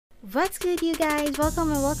What's good, you guys?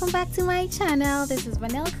 Welcome and welcome back to my channel. This is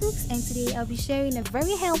Vanilla Cooks, and today I'll be sharing a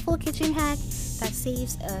very helpful kitchen hack that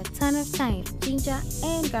saves a ton of time: ginger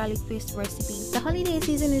and garlic paste recipe. The holiday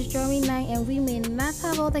season is drawing nigh and we may not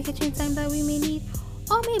have all the kitchen time that we may need,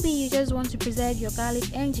 or maybe you just want to preserve your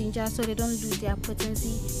garlic and ginger so they don't lose their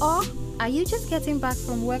potency. Or are you just getting back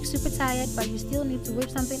from work super tired but you still need to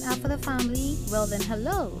whip something up for the family? Well then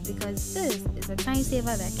hello, because this is a time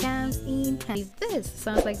saver that comes in. And if this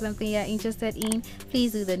sounds like something you're interested in,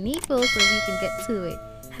 please do the needful so we can get to it.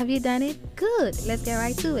 Have you done it? Good, let's get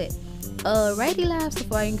right to it. Alrighty loves, so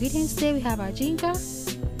for our ingredients today we have our ginger,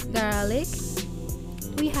 garlic,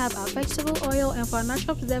 we have our vegetable oil, and for our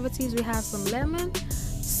natural preservatives we have some lemon,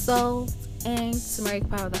 salt, and turmeric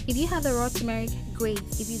powder. If you have the raw turmeric, great.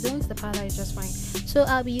 If you don't, the powder is just fine. So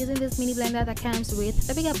I'll be using this mini blender that comes with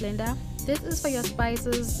a bigger blender. This is for your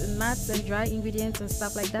spices, nuts, and dry ingredients and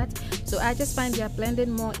stuff like that. So I just find they are blended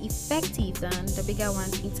more effective than the bigger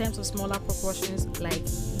one in terms of smaller proportions like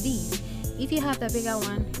these. If you have the bigger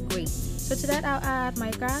one, great. So to that I'll add my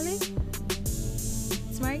garlic,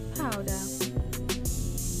 turmeric powder,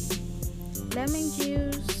 lemon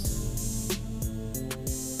juice,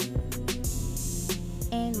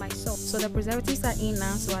 and my salt. So the preservatives are in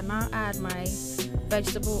now, so I now add my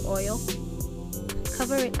vegetable oil,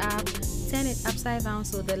 cover it up, turn it upside down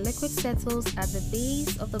so the liquid settles at the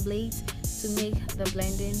base of the blade to make the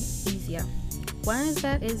blending easier. Once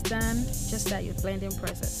that is done, just start your blending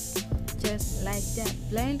process. Just like that,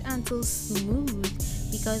 blend until smooth,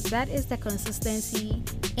 because that is the consistency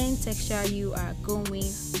and texture you are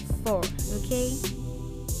going for.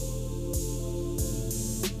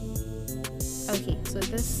 Okay, so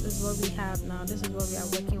this is what we have now. This is what we are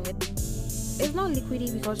working with. It's not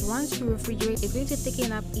liquidy because once you refrigerate, it's going to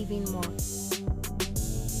thicken up even more.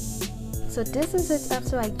 So this is it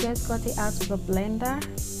after I just got it out of the blender,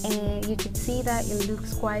 and you can see that it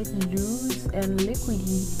looks quite loose and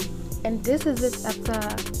liquidy. And this is it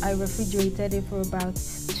after I refrigerated it for about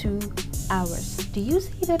 2 hours. Do you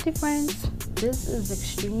see the difference? This is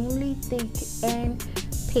extremely thick and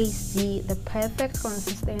pasty, the perfect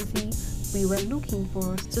consistency we were looking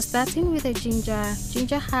for. So starting with the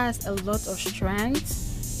ginger has a lot of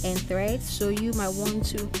strands and threads, so you might want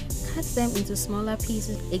to cut them into smaller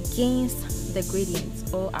pieces against the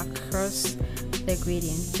gradients or across the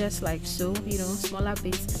gradient, just like so, smaller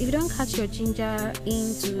bits. If you don't cut your ginger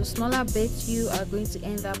into smaller bits, you are going to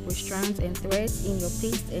end up with strands and threads in your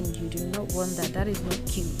paste, and you do not want that. That is not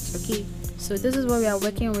cute. Okay, so this is what we are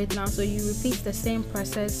working with now. So you repeat the same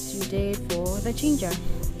process you did for the ginger.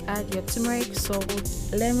 Add your turmeric, salt,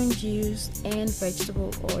 lemon juice, and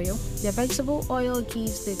vegetable oil. The vegetable oil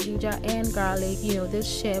gives the ginger and garlic, this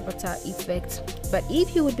shea butter effect. But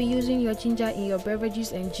if you would be using your ginger in your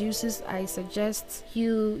beverages and juices, I suggest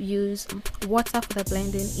you use water for the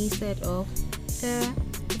blending instead of the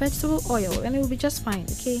vegetable oil, and it will be just fine.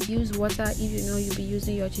 Okay, use water if you'll be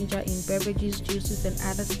using your ginger in beverages, juices, and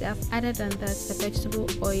other stuff. Other than that, the vegetable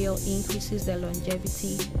oil increases the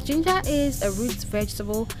longevity. Ginger is a root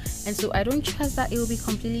vegetable, and so I don't trust that it will be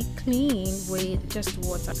completely clean with just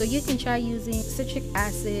water. So you can try using citric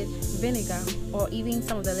acid, vinegar, or even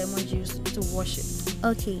some of the lemon juice to wash it.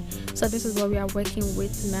 Okay, so this is what we are working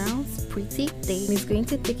with now. It's pretty thick. It's going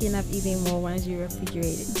to thicken up even more once you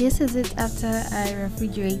refrigerate it. This is it after I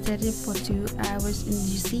refrigerated it for 2 hours, and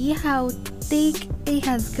you see how thick it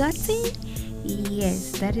has gotten?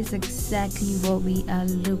 Yes, that is exactly what we are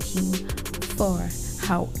looking for.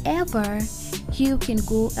 However, you can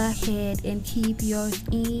go ahead and keep yours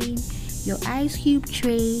in your ice cube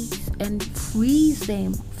trays and freeze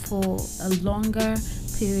them for a longer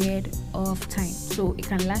period of time, so it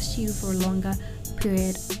can last you for a longer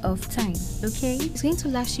period of time. Okay, it's going to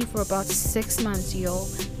last you for about 6 months, y'all.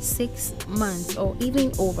 6 months or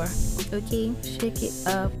even over. Okay, shake it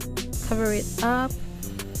up, cover it up,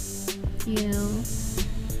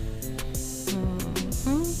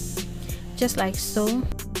 just like so.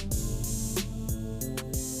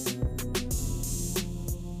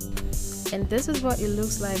 And this is what it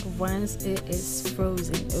looks like once it is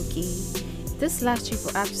frozen. Okay, this lasts you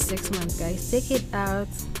for up to 6 months, guys. Take it out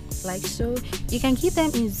like so. You can keep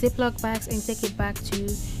them in Ziploc bags and take it back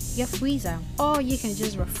to your freezer, or you can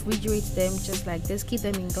just refrigerate them just like this. Keep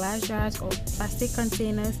them in glass jars or plastic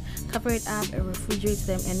containers, cover it up and refrigerate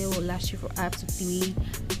them, and it will last you for up to 3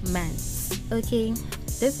 months. Okay,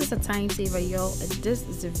 this is a time saver, y'all. This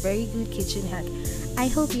is a very good kitchen hack. I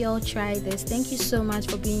hope you all try this. Thank you so much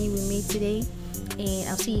for being with me today, and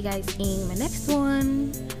I'll see you guys in my next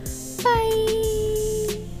one. Bye.